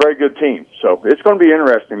they're a very good team. So it's going to be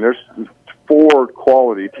interesting. There's 4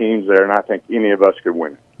 quality teams there, and I think any of us could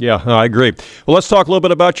win. Yeah, I agree. Well, let's talk a little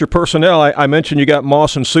bit about your personnel. I mentioned you got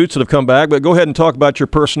Moss and Suits that have come back, but go ahead and talk about your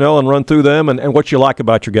personnel and run through them and what you like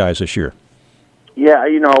about your guys this year. Yeah,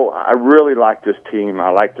 you know, I really like this team. I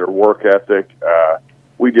like their work ethic.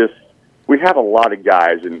 We have a lot of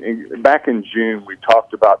guys, and back in June we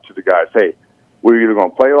talked about to the guys, hey, we're either going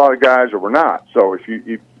to play a lot of guys or we're not. So if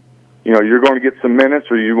you know you're going to get some minutes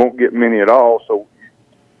or you won't get many at all. So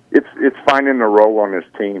it's finding a role on this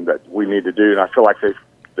team that we need to do, and I feel like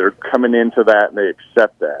they're coming into that and they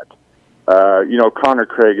accept that. You know, Connor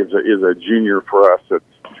Craig is a junior for us. That's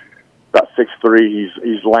about 6'3".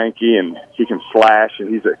 He's lanky and he can slash, and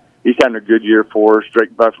he's having a good year for us.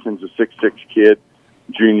 Drake Buffington's a 6'6" kid,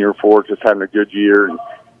 junior for us, just having a good year, and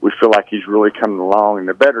we feel like he's really coming along. And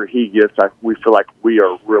the better he gets, we feel like we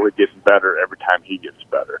are really getting better every time he gets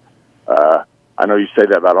better. I know you say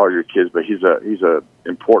that about all your kids, but he's a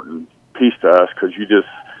important piece to us because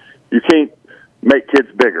you can't make kids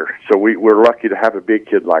bigger. So we're lucky to have a big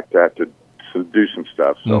kid like that to do some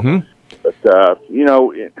stuff. So, but you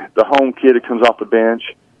know, the home kid that comes off the bench,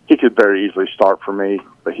 he could very easily start for me,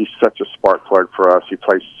 but he's such a spark plug for us. He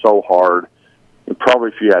plays so hard. And probably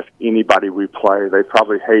if you ask anybody we play, they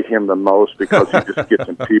probably hate him the most because he just gets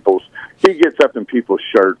up in people's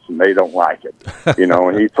shirts and they don't like it, you know,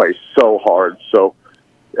 and he plays so hard. So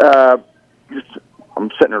I'm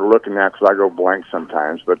sitting there looking now because I go blank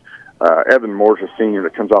sometimes, but Evan Moore's a senior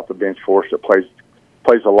that comes off the bench for us that plays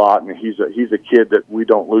a lot, and he's a kid that we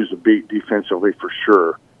don't lose a beat defensively for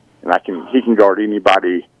sure. And he can guard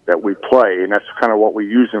anybody that we play, and that's kind of what we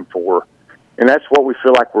use him for. And that's what we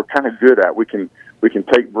feel like we're kind of good at. We can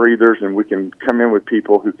take breathers, and we can come in with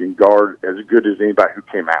people who can guard as good as anybody who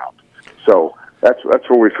came out. So that's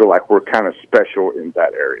where we feel like we're kind of special in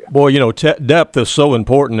that area. Boy, you know, depth is so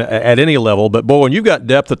important at any level, but boy, when you've got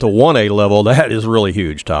depth at the 1A level, that is really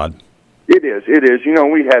huge, Todd. It is. You know,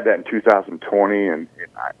 we had that in 2020, and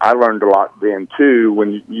I learned a lot then too.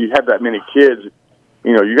 When you have that many kids,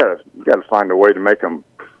 you know, you got to find a way to make them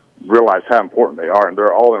realize how important they are, and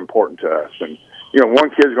they're all important to us. And you know,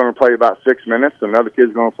 one kid's going to play about 6 minutes, another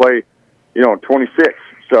kid's going to play, you know, 26.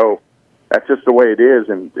 So that's just the way it is.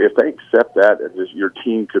 And if they accept that, your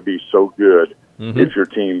team could be so good if your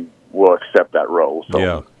team will accept that role.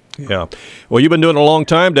 So. Yeah. Well, you've been doing it a long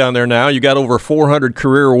time down there now. You got over 400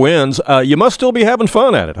 career wins. You must still be having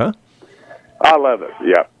fun at it, huh? I love it.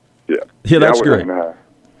 Yeah. Yeah, that's great.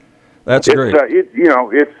 That's great. You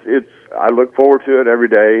know, it's. I look forward to it every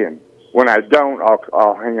day, and when I don't,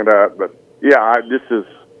 I'll hang it up. But yeah, I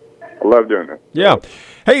love doing it. Yeah.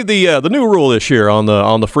 Hey, the new rule this year on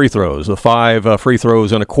the free throws, the 5 free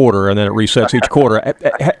throws in a quarter, and then it resets each quarter.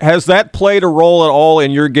 Has that played a role at all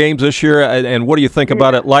in your games this year? And what do you think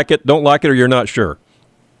about it? Like it, don't like it, or you're not sure?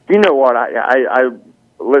 You know what? I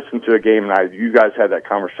listened to a game, and you guys had that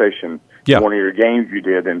conversation in one of your games you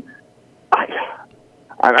did, and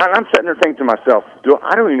I'm sitting there thinking to myself,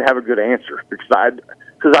 I don't even have a good answer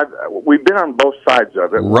because we've been on both sides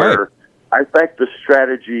of it. Right. Where I think the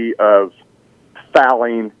strategy of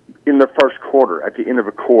fouling in the first quarter, at the end of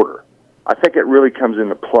a quarter, I think it really comes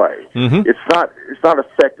into play. It's not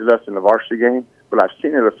affected us in the varsity game, but I've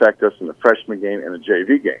seen it affect us in the freshman game and the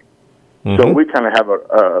JV game. So we kind of have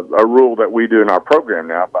a rule that we do in our program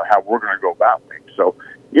now about how we're going to go about things. So,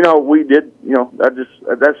 you know, we did, you know,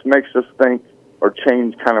 that makes us think or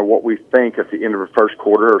change kind of what we think at the end of a first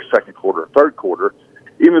quarter or second quarter or third quarter,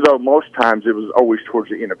 even though most times it was always towards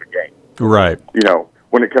the end of the game. Right. You know,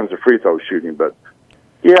 when it comes to free throw shooting. But,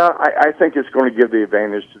 yeah, I think it's going to give the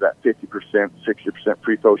advantage to that 50%, 60%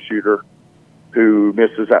 free throw shooter who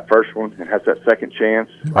misses that first one and has that second chance.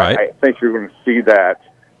 Right. I think you're going to see that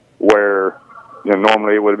where, you know,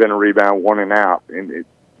 normally it would have been a rebound, 1 and out, and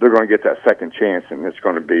they're going to get that second chance, and it's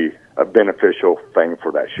going to be a beneficial thing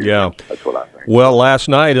for that shooter. Yeah. That's what I think. Well, last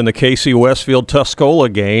night in the KC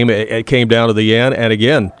Westfield-Tuscola game, it came down to the end, and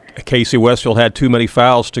again, KC Westfield had too many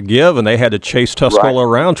fouls to give, and they had to chase Tuscola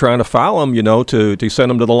around trying to foul them, you know, to send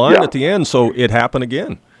them to the line at the end, so it happened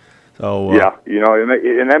again. So you know,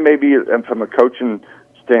 and that may be, and from a coaching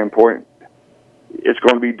standpoint, it's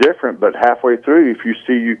going to be different, but halfway through, if you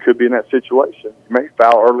see you could be in that situation, you may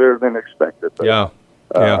foul earlier than expected. But,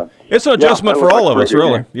 it's an adjustment for all of us,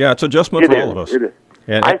 really. Yeah, it's an adjustment for all of us. It is.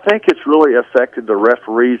 I think it's really affected the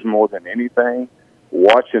referees more than anything.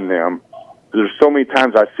 watching them. There's so many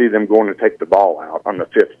times I see them going to take the ball out on the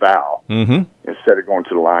 5th foul instead of going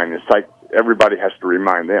to the line. It's like everybody has to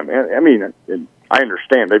remind them. And, I mean, and I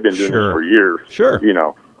understand they've been doing this for years. Sure. You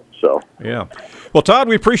know, so. Yeah. Well, Todd,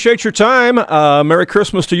 we appreciate your time. Merry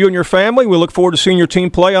Christmas to you and your family. We look forward to seeing your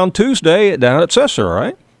team play on Tuesday down at Sesser, all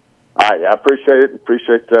right? All right. I appreciate it.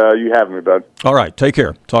 Appreciate you having me, bud. All right. Take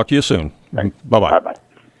care. Talk to you soon. Bye-bye. Bye-bye.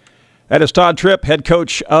 That is Todd Tripp, head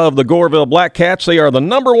coach of the Goreville Black Cats. They are the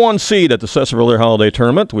 #1 seed at the Sesser-Valier Holiday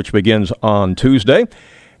Tournament, which begins on Tuesday.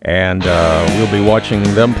 And we'll be watching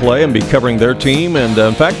them play and be covering their team. And,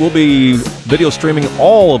 in fact, we'll be video streaming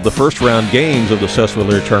all of the first-round games of the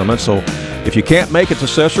Sesser-Valier Tournament. So if you can't make it to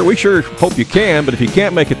Sesser, we sure hope you can. But if you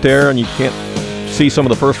can't make it there and you can't see some of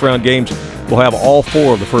the first-round games, we'll have all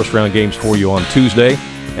 4 of the first-round games for you on Tuesday.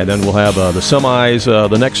 And then we'll have the semis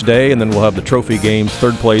the next day, and then we'll have the trophy games,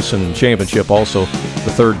 third place and championship also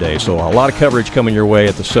the third day. So a lot of coverage coming your way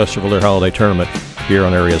at the Sesser-Valier Holiday Tournament here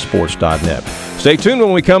on AreaSports.net. Stay tuned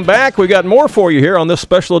when we come back. We got more for you here on this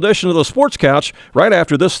special edition of the Sports Couch right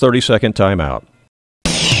after this 30-second timeout.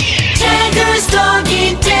 Jagger's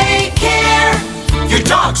Doggy Daycare. Your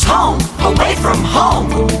dog's home, away from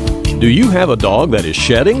home. Do you have a dog that is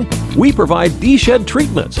shedding? We provide de-shed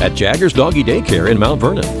treatments at Jagger's Doggy Daycare in Mount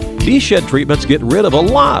Vernon. De-shed treatments get rid of a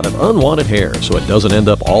lot of unwanted hair so it doesn't end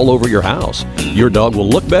up all over your house. Your dog will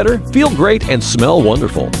look better, feel great, and smell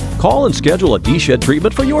wonderful. Call and schedule a de-shed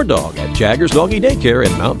treatment for your dog at Jagger's Doggy Daycare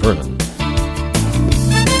in Mount Vernon.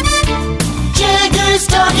 Jagger's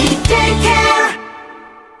Doggy Daycare.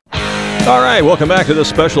 All right, welcome back to this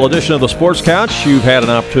special edition of the Sports Couch. You've had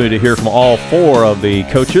an opportunity to hear from all 4 of the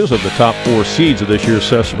coaches of the top 4 seeds of this year's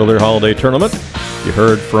Sesser-Valier Holiday Tournament. You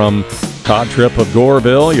heard from Todd Tripp of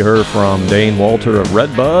Goreville. You heard from Dane Walter of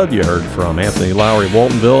Redbud. You heard from Anthony Lowry of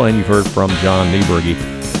Waltonville. And you've heard from John Nieberge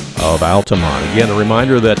of Altamont. Again, a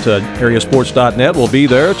reminder that AreaSports.net will be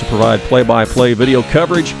there to provide play-by-play video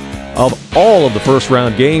coverage of all of the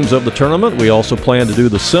first-round games of the tournament. We also plan to do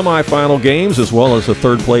the semifinal games as well as the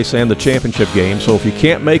third place and the championship game. So if you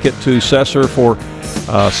can't make it to Sesser for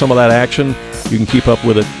some of that action, you can keep up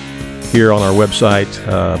with it here on our website,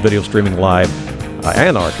 video streaming live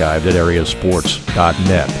and archived at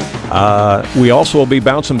AreaSports.net. We also will be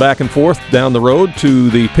bouncing back and forth down the road to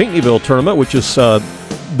the Pinckneyville tournament, which is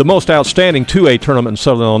the most outstanding 2A tournament in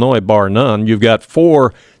Southern Illinois, bar none. You've got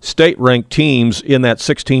 4 state-ranked teams in that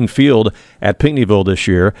 16 field at Pinckneyville this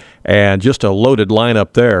year, and just a loaded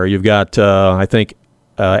lineup there. You've got, I think,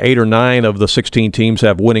 8 or 9 of the 16 teams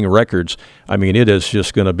have winning records. I mean, it is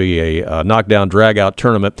just going to be a knockdown, drag-out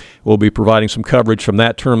tournament. We'll be providing some coverage from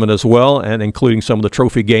that tournament as well, and including some of the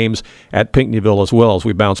trophy games at Pinckneyville as well as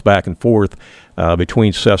we bounce back and forth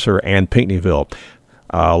between Sesser and Pinckneyville.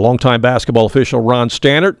 Longtime basketball official Ron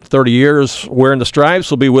Stannard, 30 years wearing the stripes,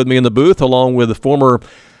 will be with me in the booth, along with the former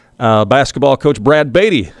basketball coach Brad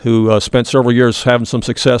Beatty, who spent several years having some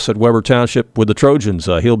success at Weber Township with the Trojans.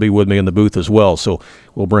 He'll be with me in the booth as well, so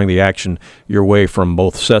we'll bring the action your way from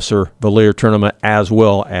both Sesser-Valier tournament as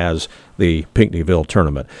well as the Pinckneyville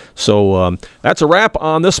tournament. So that's a wrap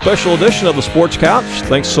on this special edition of the Sports Couch.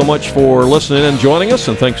 Thanks so much for listening and joining us,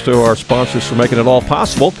 and thanks to our sponsors for making it all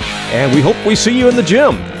possible. And we hope we see you in the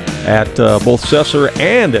gym at both Sesser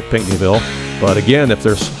and at Pinckneyville. But again, if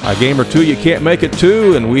there's a game or two you can't make it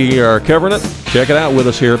to and we are covering it, check it out with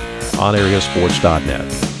us here on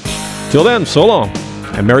AreaSports.net. Till then, so long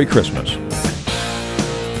and Merry Christmas.